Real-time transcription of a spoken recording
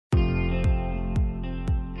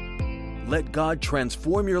Let God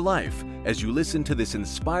transform your life as you listen to this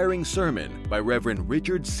inspiring sermon by Reverend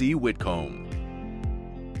Richard C. Whitcomb.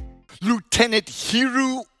 Lieutenant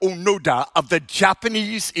Hiroo Onoda of the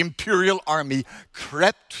Japanese Imperial Army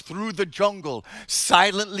crept through the jungle,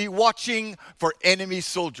 silently watching for enemy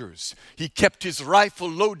soldiers. He kept his rifle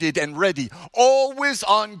loaded and ready, always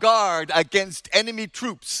on guard against enemy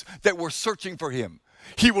troops that were searching for him.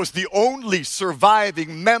 He was the only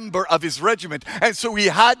surviving member of his regiment, and so he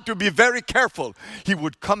had to be very careful. He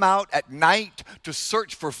would come out at night to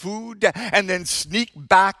search for food and then sneak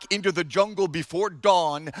back into the jungle before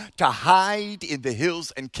dawn to hide in the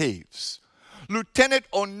hills and caves. Lieutenant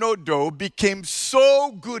Onoda became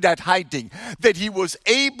so good at hiding that he was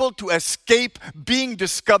able to escape being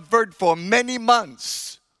discovered for many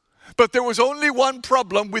months. But there was only one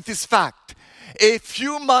problem with this fact. A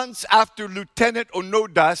few months after Lieutenant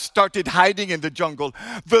Onoda started hiding in the jungle,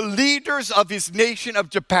 the leaders of his nation of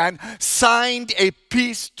Japan signed a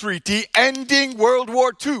peace treaty ending World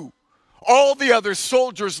War II. All the other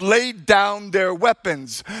soldiers laid down their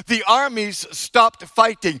weapons. The armies stopped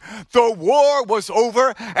fighting. The war was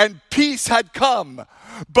over and peace had come.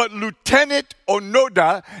 But Lieutenant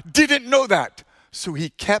Onoda didn't know that, so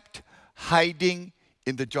he kept hiding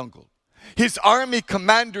in the jungle. His army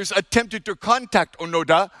commanders attempted to contact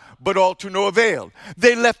Onoda, but all to no avail.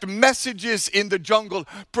 They left messages in the jungle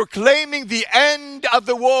proclaiming the end of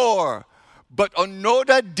the war. But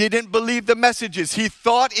Onoda didn't believe the messages. He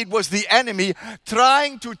thought it was the enemy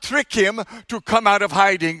trying to trick him to come out of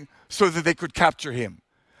hiding so that they could capture him.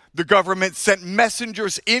 The government sent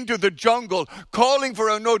messengers into the jungle calling for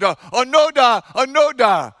Onoda, Onoda,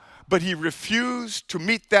 Onoda. But he refused to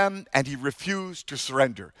meet them and he refused to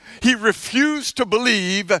surrender. He refused to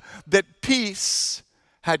believe that peace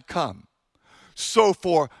had come. So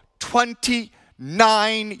for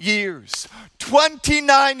 29 years,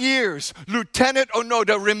 Lieutenant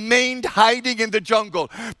Onoda remained hiding in the jungle.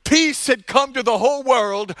 Peace had come to the whole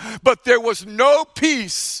world, but there was no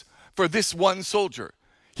peace for this one soldier.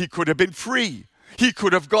 He could have been free. He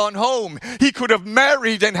could have gone home. He could have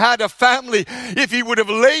married and had a family. If he would have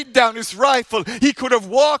laid down his rifle, he could have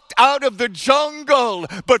walked out of the jungle.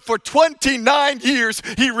 But for 29 years,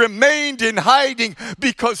 he remained in hiding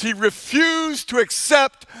because he refused to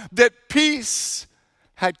accept that peace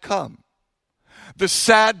had come. The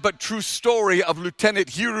sad but true story of Lieutenant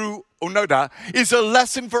Hiroo Onoda is a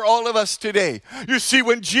lesson for all of us today. You see,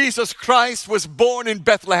 when Jesus Christ was born in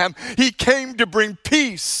Bethlehem, he came to bring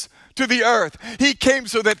peace to the earth. He came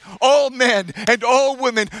so that all men and all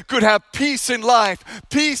women could have peace in life,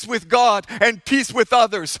 peace with God and peace with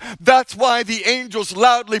others. That's why the angels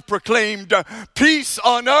loudly proclaimed, peace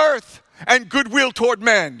on earth and goodwill toward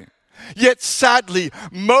men. Yet sadly,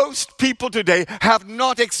 most people today have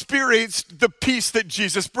not experienced the peace that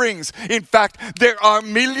Jesus brings. In fact, there are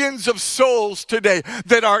millions of souls today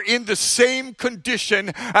that are in the same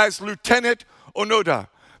condition as Lieutenant Onoda.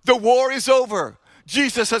 The war is over.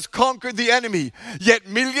 Jesus has conquered the enemy, yet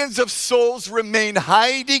millions of souls remain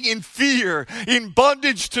hiding in fear, in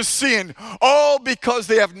bondage to sin, all because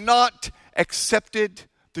they have not accepted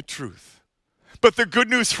the truth. But the good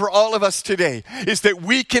news for all of us today is that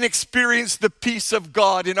we can experience the peace of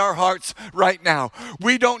God in our hearts right now.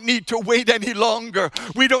 We don't need to wait any longer.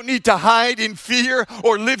 We don't need to hide in fear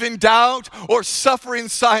or live in doubt or suffer in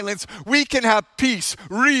silence. We can have peace,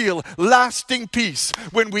 real, lasting peace,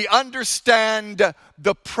 when we understand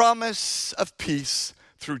the promise of peace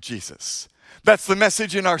through Jesus. That's the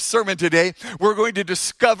message in our sermon today. We're going to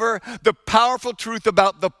discover the powerful truth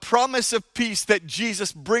about the promise of peace that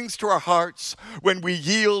Jesus brings to our hearts when we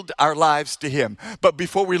yield our lives to Him. But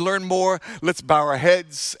before we learn more, let's bow our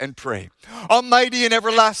heads and pray. Almighty and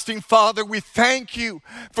everlasting Father, we thank you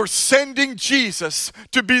for sending Jesus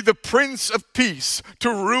to be the Prince of Peace, to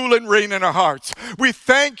rule and reign in our hearts. We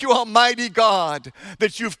thank you, Almighty God,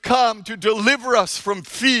 that you've come to deliver us from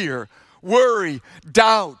fear, worry,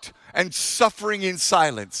 doubt, and suffering in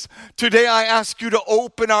silence. Today I ask you to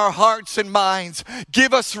open our hearts and minds.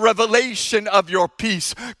 Give us revelation of your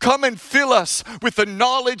peace. Come and fill us with the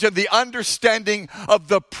knowledge and the understanding of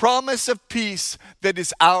the promise of peace that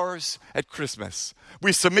is ours at Christmas.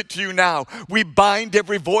 We submit to you now. We bind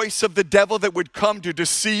every voice of the devil that would come to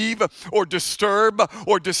deceive or disturb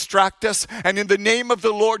or distract us. And in the name of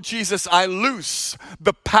the Lord Jesus, I loose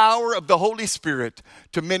the power of the Holy Spirit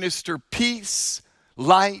to minister peace,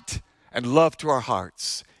 light, and love to our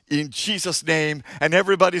hearts. In Jesus' name, and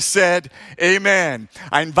everybody said, amen.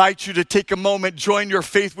 I invite you to take a moment, join your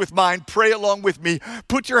faith with mine, pray along with me,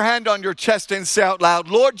 put your hand on your chest and say out loud,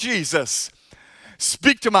 Lord Jesus,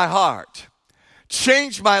 speak to my heart,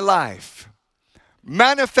 change my life,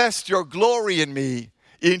 Manifest your glory in me.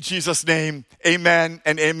 In Jesus' name, amen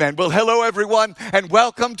and amen. Well, hello everyone, and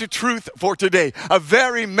welcome to Truth for Today. A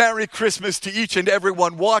very Merry Christmas to each and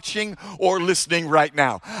everyone watching or listening right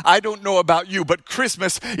now. I don't know about you, but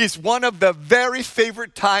Christmas is one of the very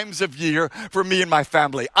favorite times of year for me and my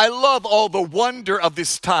family. I love all the wonder of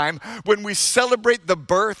this time when we celebrate the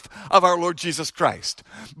birth of our Lord Jesus Christ.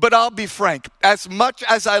 But I'll be frank, as much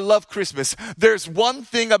as I love Christmas, there's one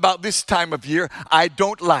thing about this time of year I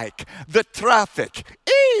don't like: the traffic.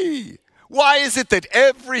 Why is it that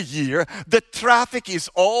every year the traffic is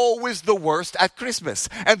always the worst at Christmas?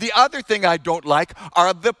 And the other thing I don't like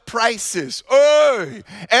are the prices.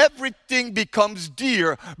 Everything becomes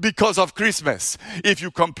dear because of Christmas. If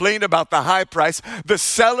you complain about the high price, the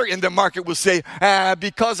seller in the market will say,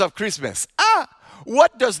 because of Christmas.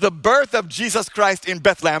 What does the birth of Jesus Christ in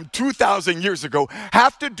Bethlehem 2,000 years ago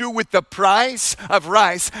have to do with the price of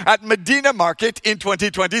rice at Medina Market in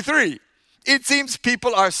 2023? It seems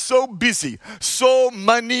people are so busy, so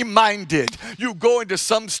money-minded. You go into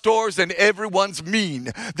some stores and everyone's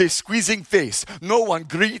mean. They're squeezing face. No one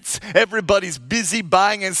greets. Everybody's busy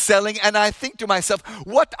buying and selling. And I think to myself,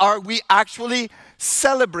 what are we actually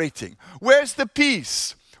celebrating? Where's the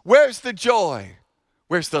peace? Where's the joy?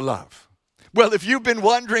 Where's the love? Well, if you've been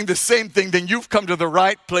wondering the same thing, then you've come to the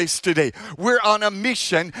right place today. We're on a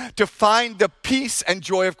mission to find the peace and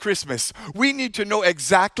joy of Christmas. We need to know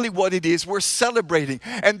exactly what it is we're celebrating.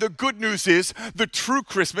 And the good news is, the true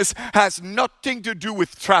Christmas has nothing to do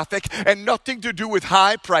with traffic and nothing to do with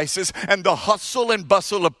high prices and the hustle and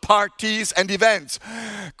bustle of parties and events.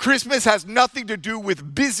 Christmas has nothing to do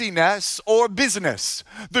with busyness or business.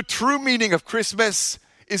 The true meaning of Christmas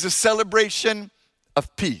is a celebration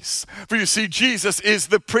of peace. For you see, Jesus is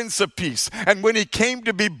the Prince of Peace. And when he came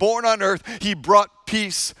to be born on earth, he brought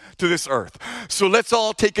peace to this earth. So let's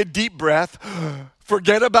all take a deep breath.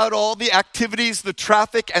 Forget about all the activities, the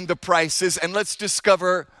traffic, and the prices, and let's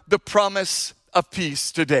discover the promise of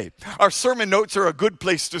peace today. Our sermon notes are a good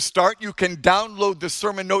place to start. You can download the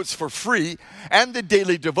sermon notes for free and the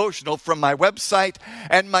daily devotional from my website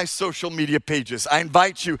and my social media pages. I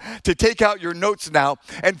invite you to take out your notes now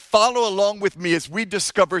and follow along with me as we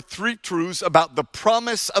discover 3 truths about the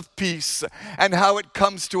promise of peace and how it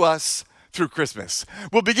comes to us through Christmas.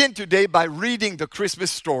 We'll begin today by reading the Christmas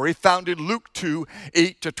story found in Luke 2,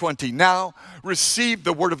 8-20. Now, receive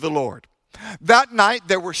the word of the Lord. That night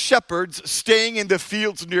there were shepherds staying in the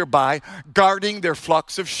fields nearby, guarding their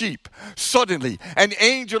flocks of sheep. Suddenly, an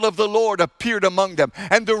angel of the Lord appeared among them,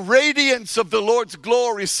 and the radiance of the Lord's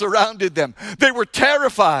glory surrounded them. They were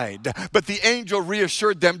terrified, but the angel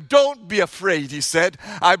reassured them. "Don't be afraid," he said.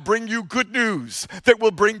 "I bring you good news that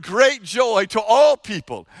will bring great joy to all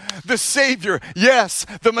people. The Savior, yes,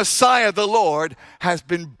 the Messiah, the Lord, has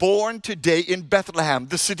been born today in Bethlehem,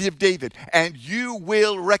 the city of David, and you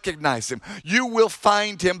will recognize him. You will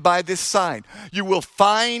find him by this sign. You will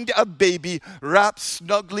find a baby wrapped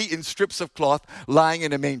snugly in strips of cloth, lying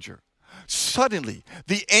in a manger." Suddenly,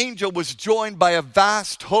 the angel was joined by a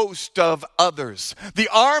vast host of others, the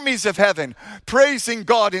armies of heaven, praising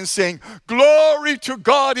God and saying, "Glory to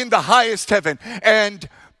God in the highest heaven, and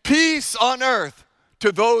peace on earth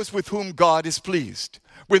to those with whom God is pleased."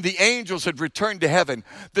 When the angels had returned to heaven,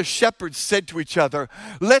 the shepherds said to each other,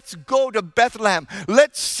 "Let's go to Bethlehem.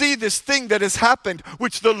 Let's see this thing that has happened,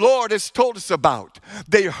 which the Lord has told us about."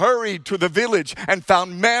 They hurried to the village and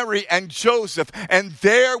found Mary and Joseph, and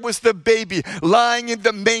there was the baby lying in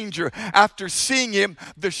the manger. After seeing him,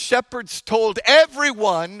 the shepherds told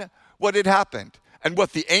everyone what had happened and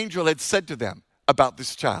what the angel had said to them about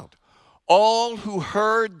this child. All who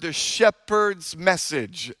heard the shepherds'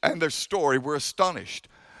 message and their story were astonished.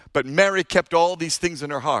 But Mary kept all these things in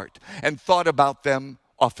her heart and thought about them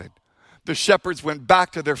often. The shepherds went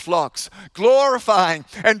back to their flocks, glorifying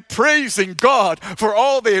and praising God for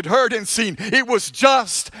all they had heard and seen. It was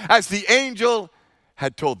just as the angel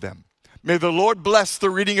had told them. May the Lord bless the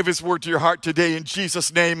reading of his word to your heart today in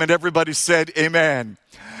Jesus' name. And everybody said, amen.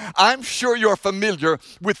 I'm sure you're familiar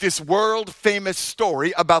with this world-famous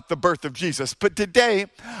story about the birth of Jesus. But today,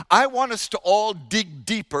 I want us to all dig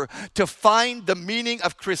deeper to find the meaning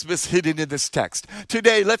of Christmas hidden in this text.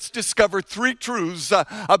 Today, let's discover 3 truths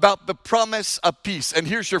about the promise of peace. And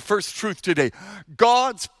here's your first truth today.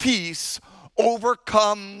 God's peace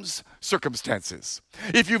overcomes circumstances.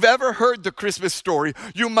 If you've ever heard the Christmas story,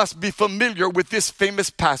 you must be familiar with this famous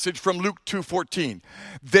passage from Luke 2:14.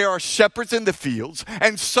 There are shepherds in the fields,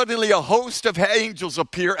 and suddenly a host of angels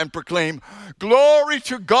appear and proclaim, "Glory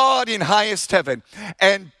to God in highest heaven,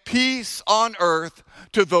 and peace on earth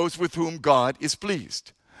to those with whom God is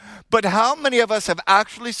pleased." But how many of us have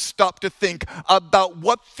actually stopped to think about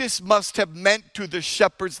what this must have meant to the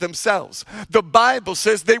shepherds themselves? The Bible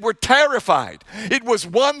says they were terrified. It was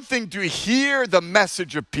one thing to hear the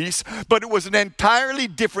message of peace, but it was an entirely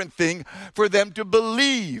different thing for them to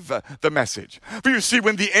believe the message. For you see,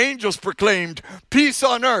 when the angels proclaimed peace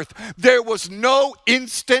on earth, there was no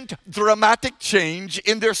instant dramatic change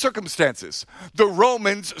in their circumstances. The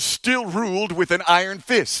Romans still ruled with an iron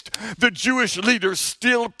fist. The Jewish leaders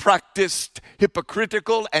still practiced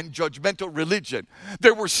hypocritical and judgmental religion.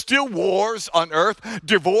 There were still wars on earth,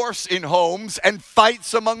 divorce in homes, and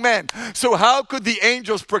fights among men. So how could the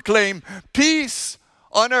angels proclaim peace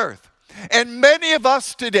on earth? And many of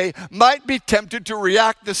us today might be tempted to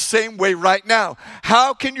react the same way right now.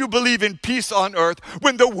 How can you believe in peace on earth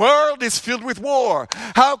when the world is filled with war?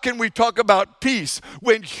 How can we talk about peace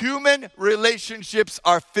when human relationships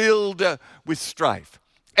are filled with strife?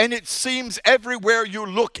 And it seems everywhere you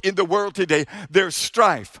look in the world today, there's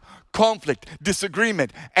strife, conflict,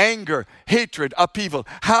 disagreement, anger, hatred, upheaval.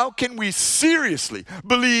 How can we seriously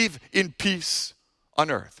believe in peace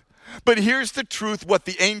on earth? But here's the truth, what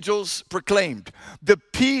the angels proclaimed. The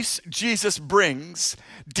peace Jesus brings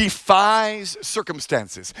defies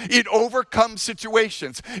circumstances. It overcomes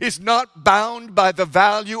situations. It's not bound by the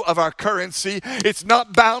value of our currency. It's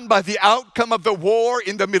not bound by the outcome of the war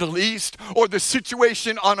in the Middle East or the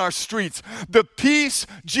situation on our streets. The peace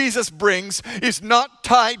Jesus brings is not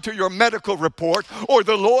tied to your medical report or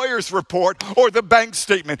the lawyer's report or the bank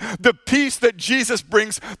statement. The peace that Jesus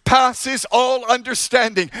brings passes all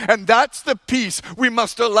understanding, and that's the peace we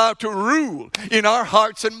must allow to rule in our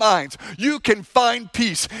hearts and minds. You can find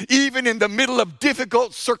peace even in the middle of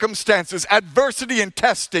difficult circumstances, adversity and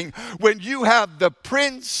testing, when you have the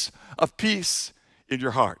Prince of Peace in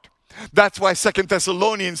your heart. That's why 2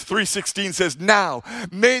 Thessalonians 3:16 says, now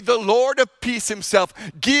may the Lord of peace himself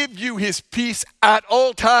give you his peace at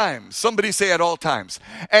all times. Somebody say at all times.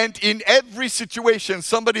 And in every situation.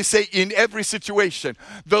 Somebody say in every situation.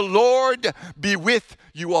 The Lord be with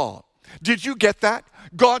you all. Did you get that?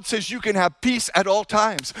 God says you can have peace at all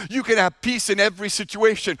times. You can have peace in every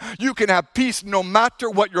situation. You can have peace no matter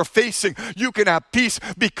what you're facing. You can have peace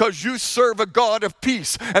because you serve a God of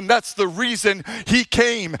peace. And that's the reason he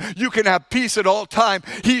came. You can have peace at all time.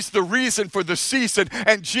 He's the reason for the season.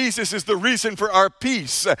 And Jesus is the reason for our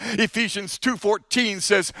peace. Ephesians 2:14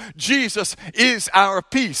 says, Jesus is our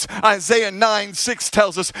peace. Isaiah 9:6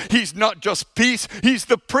 tells us he's not just peace, he's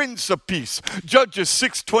the Prince of Peace. Judges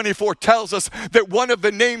 6:24 tells us that one of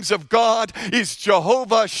the names of God is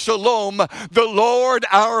Jehovah Shalom, the Lord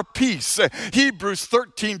our peace. Hebrews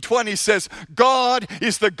 13:20 says, God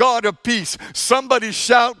is the God of peace. Somebody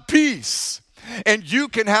shout peace. And you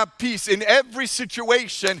can have peace in every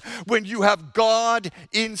situation when you have God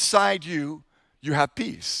inside you. You have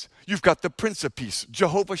peace. You've got the Prince of Peace,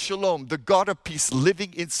 Jehovah Shalom, the God of peace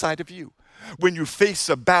living inside of you. When you face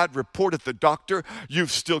a bad report at the doctor, you've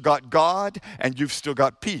still got God and you've still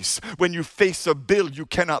got peace. When you face a bill you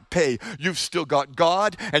cannot pay, you've still got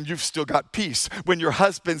God and you've still got peace. When your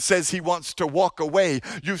husband says he wants to walk away,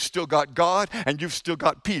 you've still got God and you've still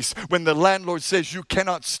got peace. When the landlord says you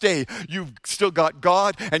cannot stay, you've still got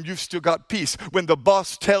God and you've still got peace. When the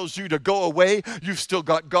boss tells you to go away, you've still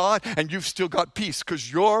got God and you've still got peace,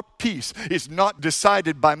 because your peace is not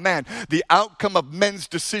decided by man. The outcome of men's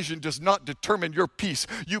decision does not determine your peace.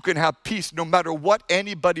 You can have peace no matter what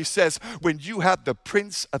anybody says when you have the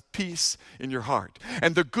Prince of Peace in your heart.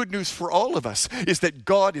 And the good news for all of us is that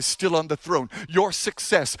God is still on the throne. Your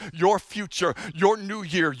success, your future, your new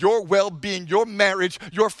year, your well-being, your marriage,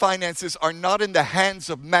 your finances are not in the hands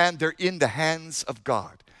of man. They're in the hands of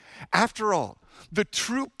God. After all, the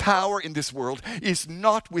true power in this world is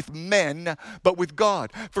not with men, but with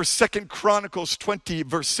God. For 2 Chronicles 20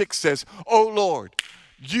 verse 6 says, O Lord,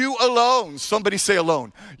 you alone, somebody say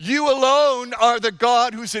alone. You alone are the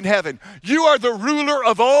God who's in heaven. You are the ruler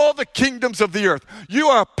of all the kingdoms of the earth. You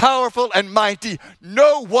are powerful and mighty.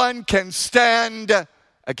 No one can stand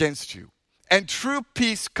against you. And true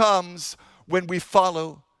peace comes when we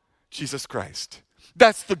follow Jesus Christ.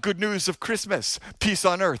 That's the good news of Christmas, peace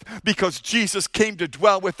on earth. Because Jesus came to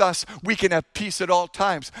dwell with us, we can have peace at all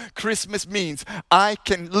times. Christmas means I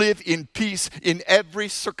can live in peace in every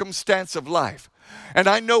circumstance of life. And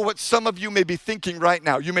I know what some of you may be thinking right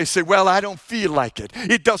now. You may say, well, I don't feel like it.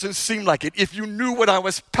 It doesn't seem like it. If you knew what I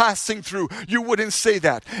was passing through, you wouldn't say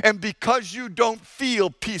that. And because you don't feel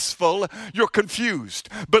peaceful, you're confused.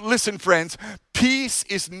 But listen, friends, Peace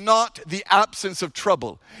is not the absence of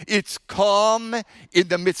trouble. It's calm in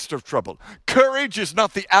the midst of trouble. Courage is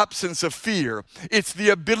not the absence of fear. It's the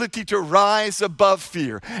ability to rise above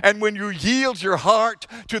fear. And when you yield your heart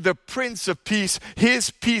to the Prince of Peace, his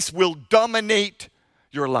peace will dominate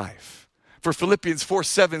your life. For Philippians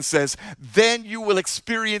 4:7 says, then you will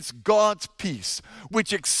experience God's peace,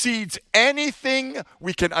 which exceeds anything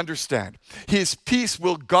we can understand. His peace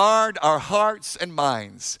will guard our hearts and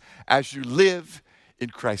minds as you live in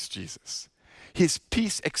Christ Jesus. His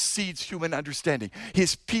peace exceeds human understanding.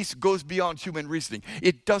 His peace goes beyond human reasoning.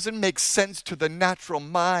 It doesn't make sense to the natural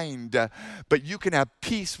mind, but you can have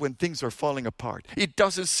peace when things are falling apart. It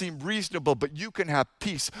doesn't seem reasonable, but you can have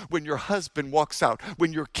peace when your husband walks out,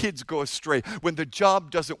 when your kids go astray, when the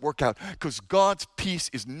job doesn't work out, because God's peace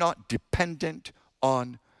is not dependent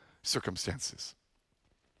on circumstances.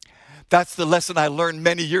 That's the lesson I learned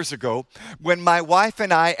many years ago when my wife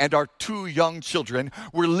and I and our 2 young children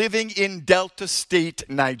were living in Delta State,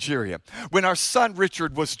 Nigeria. When our son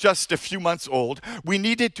Richard was just a few months old, we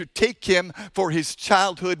needed to take him for his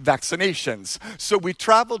childhood vaccinations. So we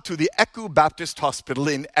traveled to the Eku Baptist Hospital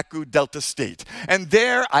in Eku, Delta State. And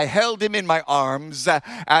there I held him in my arms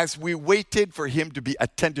as we waited for him to be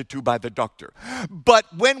attended to by the doctor. But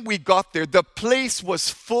when we got there, the place was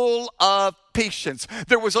full of patients.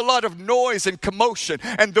 There was a lot of noise and commotion,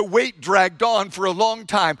 and the wait dragged on for a long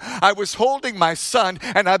time. I was holding my son,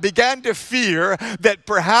 and I began to fear that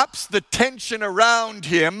perhaps the tension around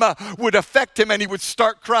him would affect him and he would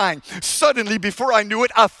start crying. Suddenly, before I knew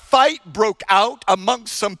it, a fight broke out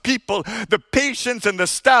amongst some people. The patients and the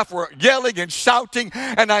staff were yelling and shouting,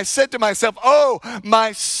 and I said to myself, oh,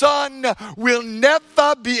 my son will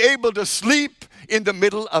never be able to sleep in the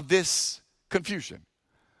middle of this confusion.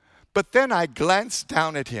 But then I glanced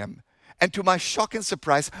down at him, and to my shock and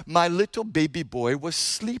surprise, my little baby boy was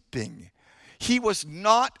sleeping. He was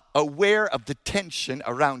not aware of the tension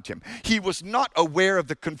around him. He was not aware of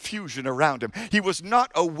the confusion around him. He was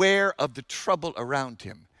not aware of the trouble around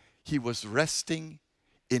him. He was resting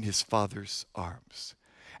in his Father's arms.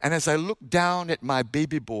 And as I looked down at my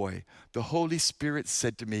baby boy, the Holy Spirit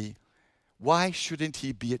said to me, why shouldn't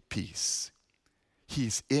he be at peace?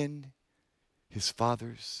 He's in his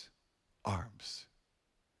Father's arms.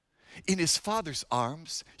 In his Father's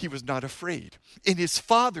arms, he was not afraid. In his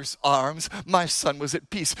Father's arms, my son was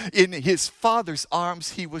at peace. In his Father's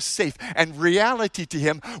arms, he was safe. And reality to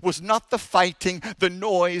him was not the fighting, the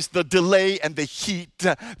noise, the delay, and the heat.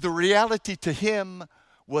 The reality to him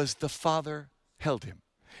was the Father held him.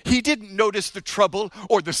 He didn't notice the trouble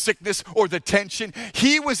or the sickness or the tension.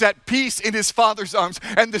 He was at peace in his Father's arms.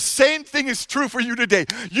 And the same thing is true for you today.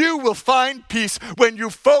 You will find peace when you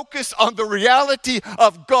focus on the reality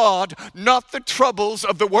of God, not the troubles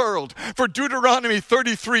of the world. For Deuteronomy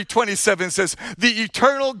 33:27 says, the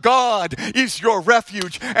eternal God is your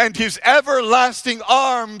refuge, and his everlasting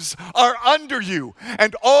arms are under you.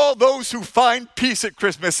 And all those who find peace at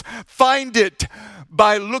Christmas find it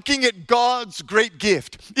by looking at God's great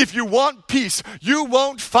gift. If you want peace, you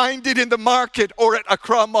won't find it in the market or at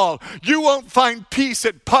Accra Mall. You won't find peace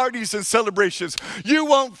at parties and celebrations. You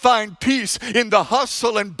won't find peace in the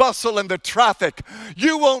hustle and bustle and the traffic.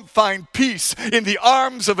 You won't find peace in the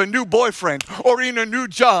arms of a new boyfriend or in a new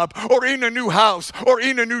job or in a new house or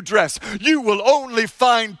in a new dress. You will only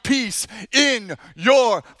find peace in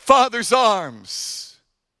your Father's arms.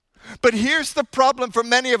 But here's the problem for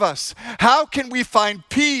many of us. How can we find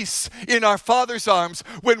peace in our Father's arms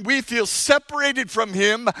when we feel separated from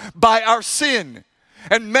him by our sin?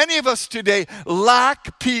 And many of us today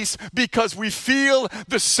lack peace because we feel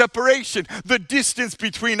the separation, the distance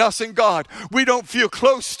between us and God. We don't feel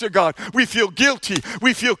close to God. We feel guilty.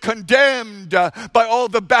 We feel condemned by all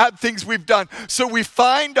the bad things we've done. So we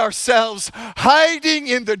find ourselves hiding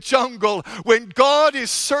in the jungle when God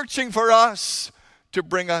is searching for us to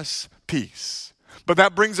bring us peace. But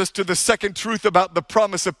that brings us to the second truth about the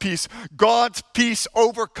promise of peace. God's peace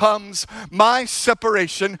overcomes my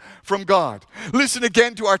separation from God. Listen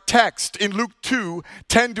again to our text in Luke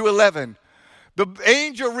 2:10-11. The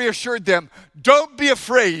angel reassured them, don't be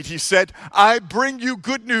afraid, he said. I bring you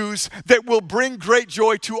good news that will bring great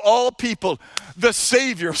joy to all people. The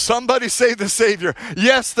Savior, somebody say the Savior.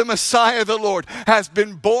 Yes, the Messiah, the Lord, has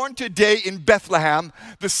been born today in Bethlehem,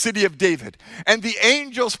 the city of David. And the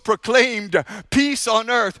angels proclaimed peace on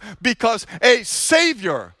earth because a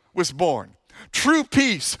Savior was born. True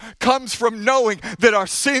peace comes from knowing that our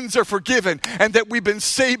sins are forgiven and that we've been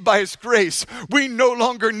saved by His grace. We no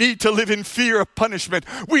longer need to live in fear of punishment.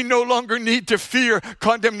 We no longer need to fear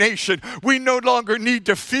condemnation. We no longer need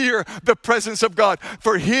to fear the presence of God.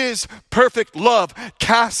 For His perfect love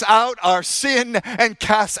casts out our sin and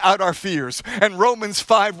casts out our fears. And Romans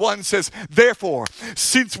 5:1 says, therefore,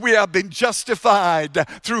 since we have been justified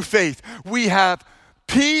through faith, we have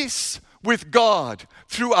peace with God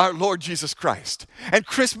through our Lord Jesus Christ. And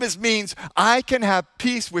Christmas means I can have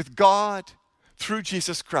peace with God through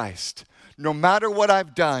Jesus Christ. No matter what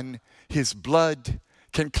I've done, His blood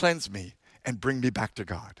can cleanse me and bring me back to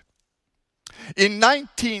God. In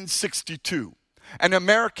 1962, an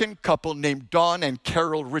American couple named Don and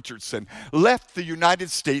Carol Richardson left the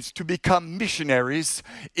United States to become missionaries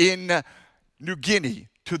in New Guinea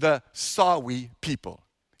to the Sawi people.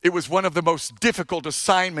 It was one of the most difficult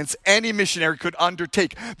assignments any missionary could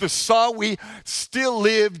undertake. The Sawi still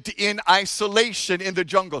lived in isolation in the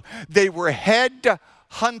jungle. They were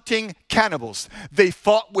head-hunting cannibals. They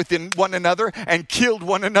fought within one another and killed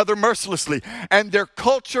one another mercilessly. And their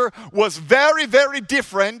culture was very, very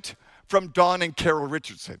different from Don and Carol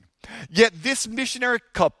Richardson. Yet this missionary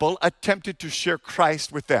couple attempted to share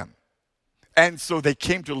Christ with them. And so they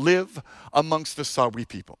came to live amongst the Sawi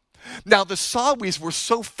people. Now, the Sawis were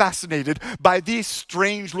so fascinated by these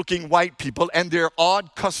strange-looking white people and their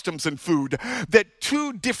odd customs and food that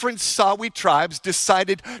two different Sawi tribes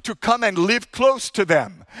decided to come and live close to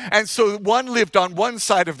them. And so one lived on one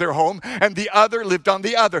side of their home and the other lived on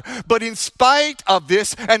the other. But in spite of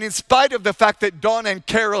this, and in spite of the fact that Don and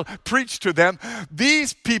Carol preached to them,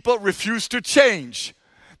 these people refused to change.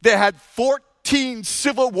 They had 14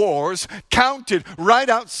 civil wars counted right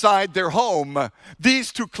outside their home.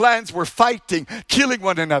 These two clans were fighting, killing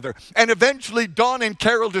one another. And eventually Don and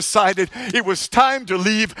Carol decided it was time to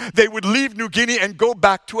leave. They would leave New Guinea and go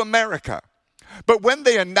back to America. But when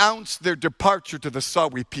they announced their departure to the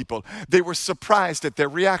Sawi people, they were surprised at their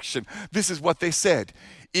reaction. This is what they said: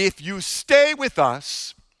 if you stay with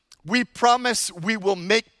us, we promise we will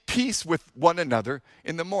make peace with one another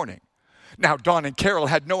in the morning. Now, Don and Carol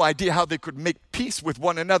had no idea how they could make peace with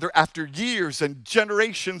one another after years and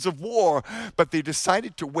generations of war, but they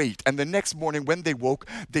decided to wait. And the next morning when they woke,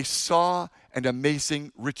 they saw an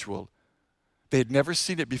amazing ritual. They had never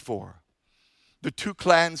seen it before. The two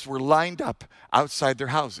clans were lined up outside their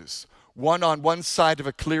houses, one on one side of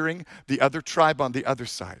a clearing, the other tribe on the other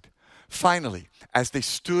side. Finally, as they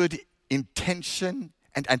stood in tension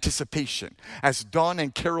and anticipation, as Don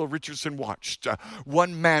and Carol Richardson watched,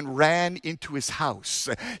 one man ran into his house.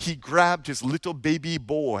 He grabbed his little baby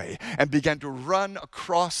boy and began to run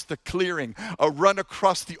across the clearing, run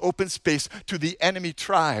across the open space to the enemy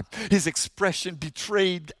tribe. His expression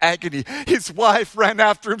betrayed agony. His wife ran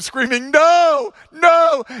after him screaming, "No,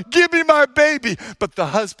 no, give me my baby." But the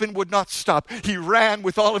husband would not stop. He ran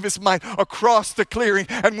with all of his might across the clearing,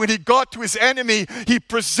 and when he got to his enemy, he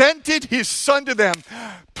presented his son to them.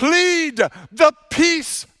 "Plead the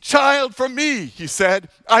peace child for me," he said.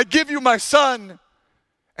 "I give you my son,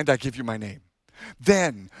 and I give you my name."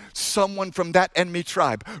 Then someone from that enemy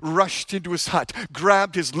tribe rushed into his hut,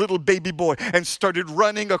 grabbed his little baby boy, and started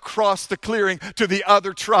running across the clearing to the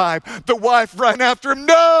other tribe. The wife ran after him.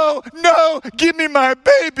 "No, no, give me my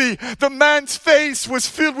baby." The man's face was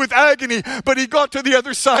filled with agony, but he got to the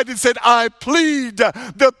other side and said, "I plead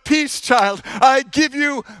the peace child. I give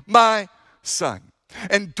you my son."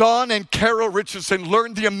 And Don and Carol Richardson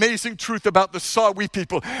learned the amazing truth about the Sawi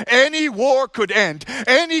people. Any war could end,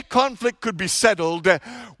 any conflict could be settled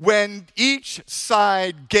when each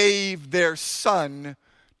side gave their son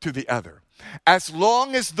to the other. As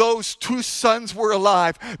long as those two sons were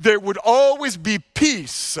alive, there would always be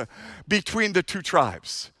peace between the two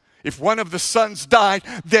tribes. If one of the sons died,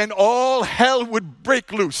 then all hell would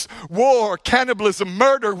break loose. War, cannibalism,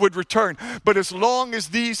 murder would return. But as long as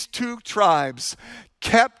these two tribes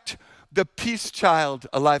kept the peace child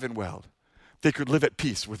alive and well, they could live at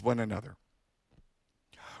peace with one another.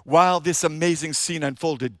 While this amazing scene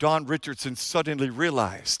unfolded, Don Richardson suddenly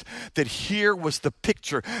realized that here was the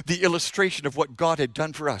picture, the illustration of what God had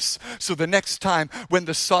done for us. So the next time when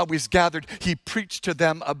the Sawis gathered, he preached to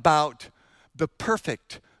them about the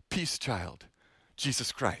perfect peace child,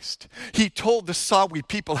 Jesus Christ. He told the Sawi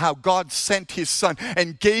people how God sent his son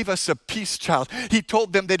and gave us a peace child. He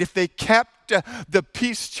told them that if they kept the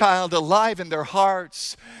peace child alive in their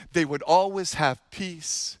hearts, they would always have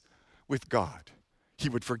peace with God. He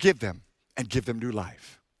would forgive them and give them new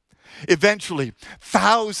life. Eventually,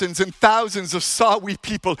 thousands and thousands of Sawi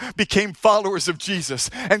people became followers of Jesus.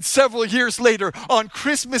 And several years later, on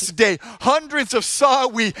Christmas Day, hundreds of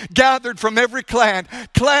Sawi gathered from every clan,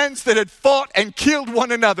 clans that had fought and killed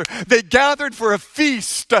one another. They gathered for a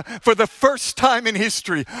feast for the first time in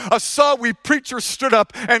history. A Sawi preacher stood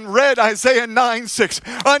up and read Isaiah 9:6.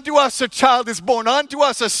 Unto us a child is born, unto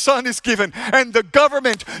us a son is given, and the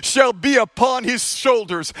government shall be upon his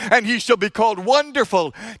shoulders, and he shall be called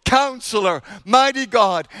Wonderful, Counselor, Mighty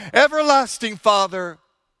God, Everlasting Father,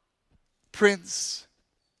 Prince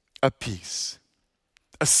of Peace.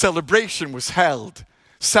 A celebration was held.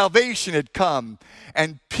 Salvation had come,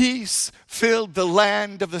 and peace filled the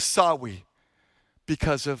land of the Sawi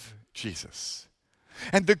because of Jesus.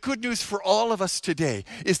 And the good news for all of us today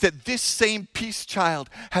is that this same peace child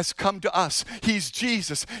has come to us. He's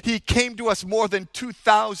Jesus. He came to us more than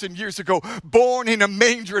 2,000 years ago, born in a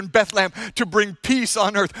manger in Bethlehem to bring peace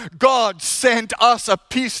on earth. God sent us a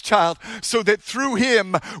peace child so that through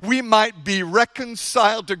him we might be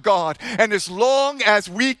reconciled to God. And as long as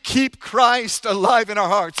we keep Christ alive in our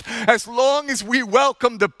hearts, as long as we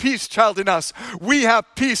welcome the peace child in us, we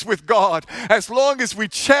have peace with God. As long as we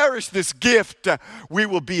cherish this gift, we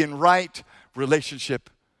will be in right relationship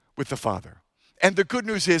with the Father. And the good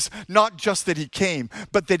news is not just that he came,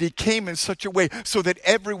 but that he came in such a way so that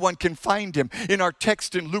everyone can find him. In our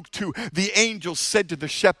text in Luke 2, the angels said to the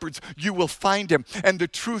shepherds, you will find him. And the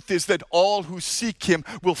truth is that all who seek him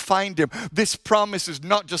will find him. This promise is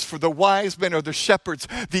not just for the wise men or the shepherds.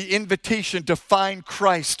 The invitation to find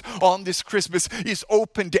Christ on this Christmas is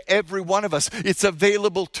open to every one of us. It's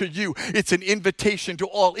available to you. It's an invitation to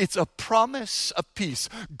all. It's a promise of peace.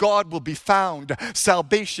 God will be found.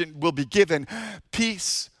 Salvation will be given.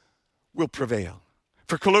 Peace will prevail.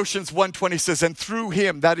 For Colossians 1:20 says, and through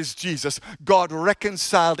him, that is Jesus, God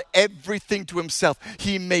reconciled everything to himself.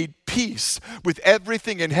 He made peace with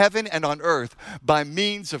everything in heaven and on earth by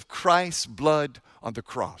means of Christ's blood on the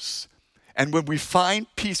cross. And when we find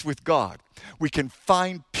peace with God, we can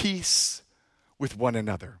find peace with one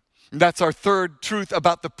another. And that's our third truth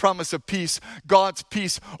about the promise of peace. God's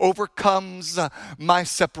peace overcomes my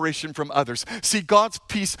separation from others. See, God's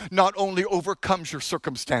peace not only overcomes your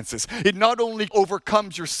circumstances, it not only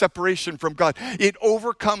overcomes your separation from God, it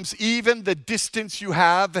overcomes even the distance you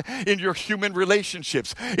have in your human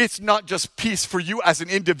relationships. It's not just peace for you as an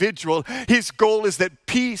individual. His goal is that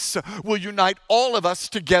peace will unite all of us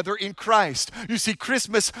together in Christ. You see,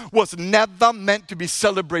 Christmas was never meant to be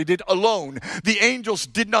celebrated alone. The angels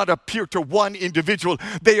did not appear to one individual.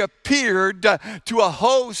 They appeared to a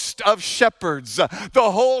host of shepherds.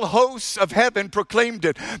 The whole host of heaven proclaimed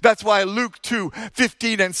it. That's why Luke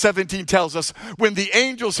 2:15 and 17 tells us, when the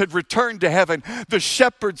angels had returned to heaven, the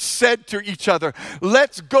shepherds said to each other,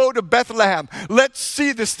 let's go to Bethlehem. Let's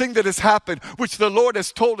see this thing that has happened, which the Lord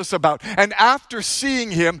has told us about. And after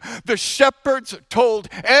seeing him, the shepherds told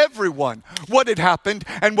everyone what had happened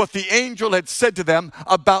and what the angel had said to them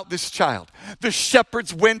about this child. The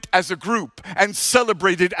shepherds went as a group and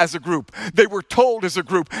celebrated as a group. They were told as a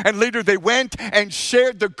group, and later they went and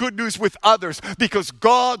shared the good news with others, because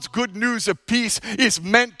God's good news of peace is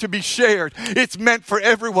meant to be shared. It's meant for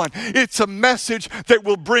everyone. It's a message that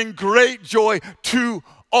will bring great joy to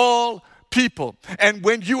all people. And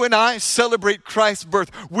when you and I celebrate Christ's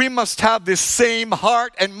birth, we must have this same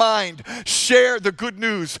heart and mind. Share the good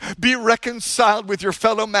news. Be reconciled with your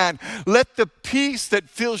fellow man. Let the peace that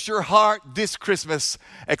fills your heart this Christmas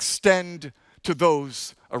extend to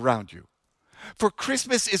those around you. For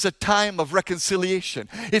Christmas is a time of reconciliation.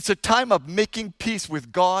 It's a time of making peace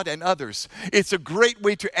with God and others. It's a great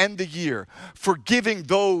way to end the year, forgiving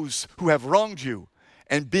those who have wronged you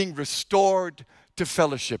and being restored to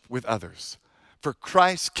fellowship with others. For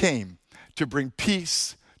Christ came to bring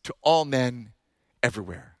peace to all men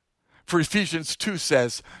everywhere. For Ephesians 2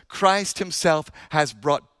 says, Christ himself has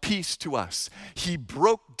brought peace to us. He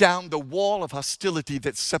broke down the wall of hostility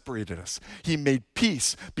that separated us. He made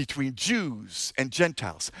peace between Jews and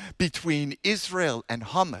Gentiles, between Israel and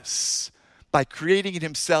Hamas, by creating in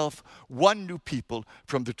himself one new people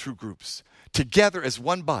from the two groups. Together as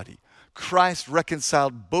one body, Christ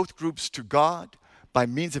reconciled both groups to God by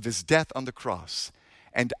means of his death on the cross,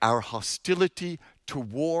 and our hostility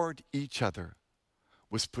toward each other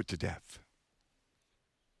was put to death.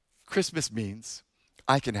 Christmas means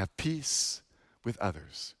I can have peace with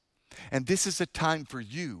others. And this is a time for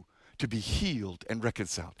you to be healed and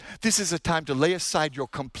reconciled. This is a time to lay aside your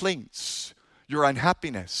complaints, your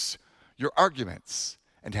unhappiness, your arguments,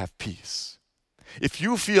 and have peace. If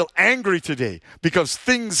you feel angry today because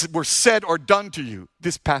things were said or done to you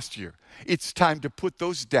this past year, it's time to put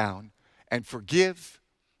those down and forgive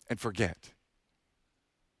and forget.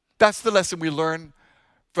 That's the lesson we learn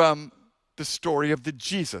from the story of the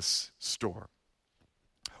Jesus store.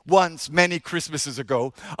 Once, many Christmases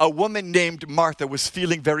ago, a woman named Martha was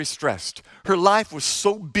feeling very stressed. Her life was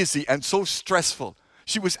so busy and so stressful.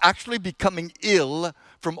 She was actually becoming ill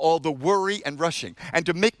from all the worry and rushing. And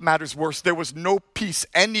to make matters worse, there was no peace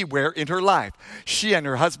anywhere in her life. She and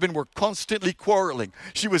her husband were constantly quarreling.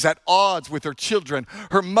 She was at odds with her children.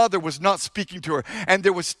 Her mother was not speaking to her. And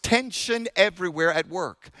there was tension everywhere at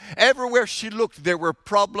work. Everywhere she looked, there were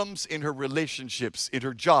problems in her relationships, in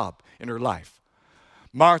her job, in her life.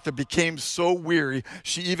 Martha became so weary,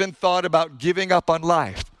 she even thought about giving up on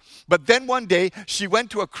life. But then one day, she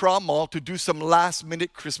went to Accra Mall to do some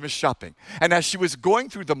last-minute Christmas shopping. And as she was going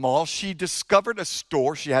through the mall, she discovered a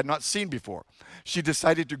store she had not seen before. She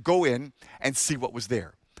decided to go in and see what was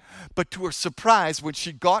there. But to her surprise, when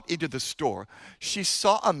she got into the store, she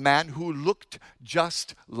saw a man who looked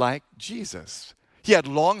just like Jesus. He had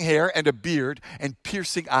long hair and a beard and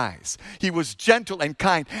piercing eyes. He was gentle and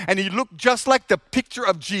kind, and he looked just like the picture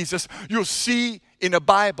of Jesus you'll see in a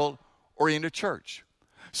Bible or in a church.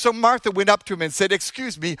 So Martha went up to him and said,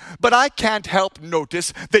 "Excuse me, but I can't help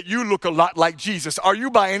notice that you look a lot like Jesus. Are you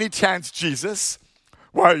by any chance Jesus?"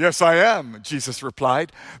 "Why, yes, I am," Jesus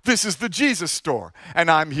replied. "This is the Jesus store, and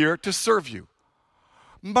I'm here to serve you."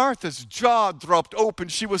 Martha's jaw dropped open.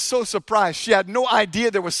 She was so surprised. She had no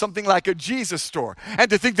idea there was something like a Jesus store.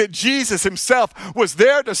 And to think that Jesus himself was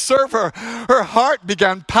there to serve her, her heart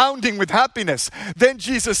began pounding with happiness. Then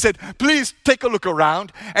Jesus said, "Please take a look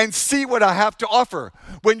around and see what I have to offer.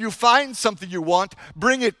 When you find something you want,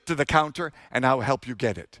 bring it to the counter and I'll help you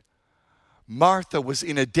get it." Martha was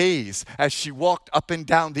in a daze as she walked up and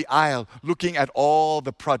down the aisle looking at all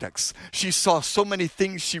the products. She saw so many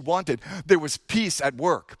things she wanted. There was peace at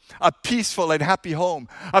work, a peaceful and happy home,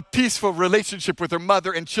 a peaceful relationship with her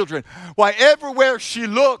mother and children. Why, everywhere she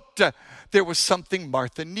looked, there was something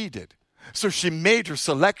Martha needed. So she made her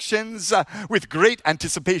selections with great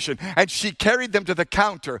anticipation, and she carried them to the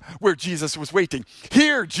counter where Jesus was waiting.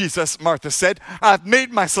 "Here, Jesus," Martha said, "I've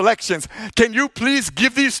made my selections. Can you please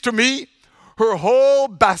give these to me?" Her whole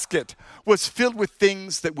basket was filled with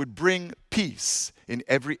things that would bring peace in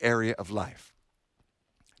every area of life.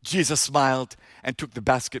 Jesus smiled and took the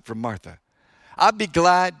basket from Martha. "I'd be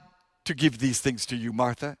glad to give these things to you,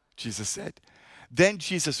 Martha," Jesus said. Then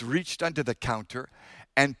Jesus reached under the counter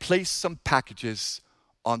and placed some packages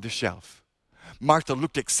on the shelf. Martha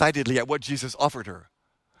looked excitedly at what Jesus offered her.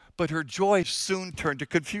 But her joy soon turned to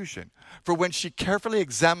confusion. For when she carefully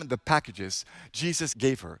examined the packages Jesus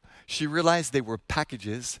gave her, she realized they were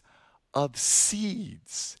packages of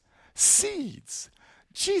seeds. Seeds.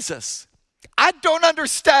 "Jesus, I don't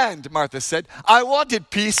understand," Martha said. "I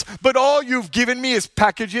wanted peace, but all you've given me is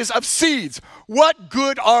packages of seeds. What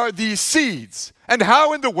good are these seeds? And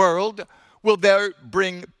how in the world will they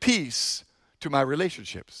bring peace to my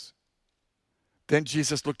relationships?" Then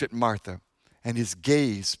Jesus looked at Martha, and his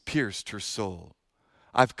gaze pierced her soul.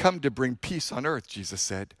 "I've come to bring peace on earth," Jesus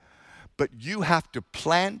said, "but you have to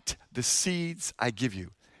plant the seeds I give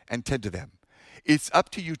you and tend to them. It's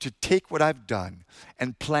up to you to take what I've done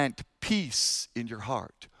and plant peace in your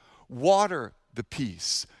heart. Water the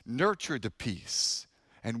peace, nurture the peace,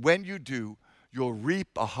 and when you do, you'll reap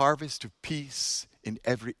a harvest of peace in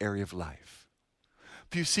every area of life."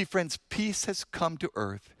 For you see, friends, peace has come to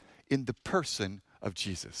earth in the person of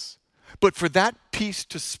Jesus. But for that peace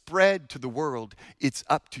to spread to the world, it's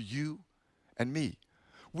up to you and me.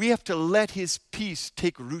 We have to let his peace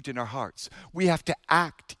take root in our hearts. We have to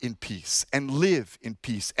act in peace and live in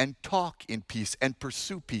peace and talk in peace and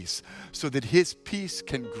pursue peace so that his peace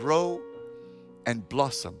can grow and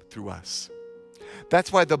blossom through us.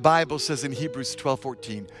 That's why the Bible says in Hebrews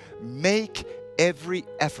 12:14, "Make every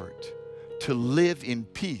effort to live in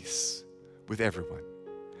peace with everyone."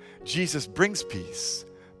 Jesus brings peace,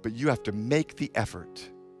 but you have to make the effort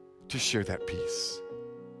to share that peace.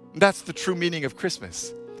 That's the true meaning of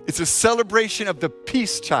Christmas. It's a celebration of the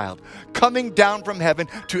peace child coming down from heaven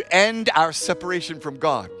to end our separation from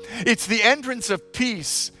God. It's the entrance of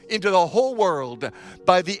peace into the whole world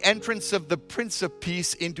by the entrance of the Prince of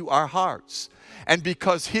Peace into our hearts. And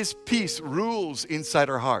because his peace rules inside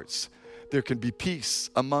our hearts, there can be peace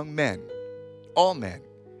among men, all men,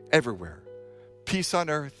 everywhere. Peace on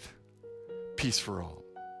earth, peace for all.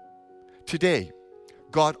 Today,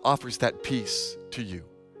 God offers that peace to you.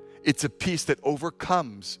 It's a peace that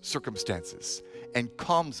overcomes circumstances and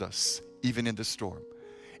calms us even in the storm.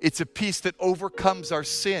 It's a peace that overcomes our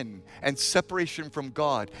sin and separation from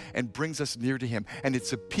God and brings us near to him. And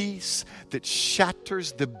it's a peace that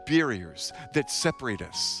shatters the barriers that separate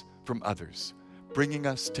us from others. bringing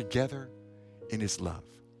us together in His love.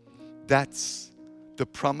 That's the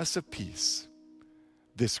promise of peace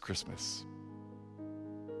this Christmas.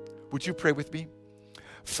 Would you pray with me?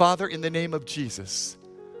 Father, in the name of Jesus,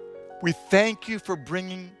 we thank you for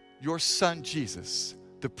bringing your Son, Jesus,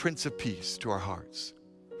 the Prince of Peace, to our hearts.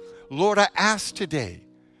 Lord, I ask today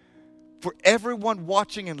for everyone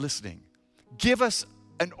watching and listening, give us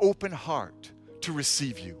an open heart to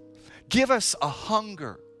receive you. Give us a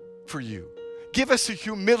hunger for you. Give us a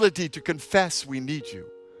humility to confess we need you.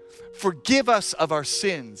 Forgive us of our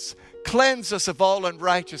sins. Cleanse us of all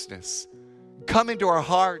unrighteousness. Come into our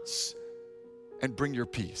hearts and bring your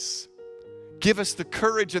peace. Give us the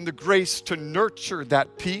courage and the grace to nurture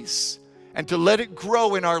that peace and to let it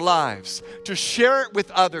grow in our lives, to share it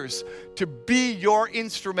with others, to be your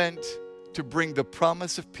instrument to bring the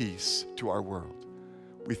promise of peace to our world.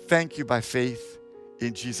 We thank you by faith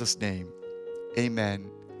in Jesus' name. Amen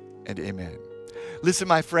and amen. Listen,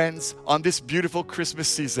 my friends, on this beautiful Christmas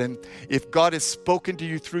season, if God has spoken to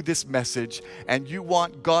you through this message and you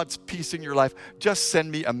want God's peace in your life, just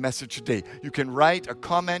send me a message today. You can write a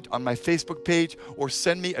comment on my Facebook page or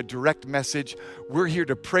send me a direct message. We're here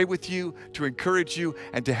to pray with you, to encourage you,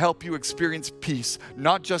 and to help you experience peace,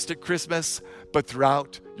 not just at Christmas, but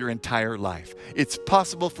throughout your entire life. It's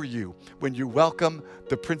possible for you when you welcome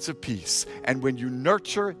the Prince of Peace and when you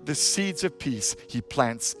nurture the seeds of peace He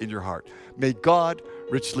plants in your heart. May God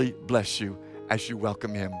richly bless you as you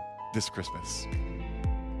welcome Him this Christmas.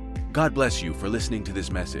 God bless you for listening to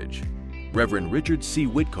this message. Reverend Richard C.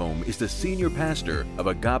 Whitcomb is the senior pastor of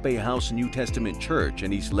Agape House New Testament Church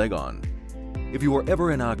in East Legon. If you are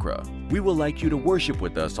ever in Accra, we would like you to worship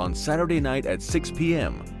with us on Saturday night at 6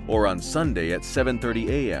 p.m. or on Sunday at 7:30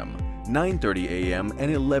 a.m., 9:30 a.m.,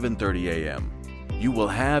 and 11:30 a.m. You will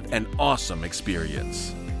have an awesome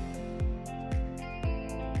experience.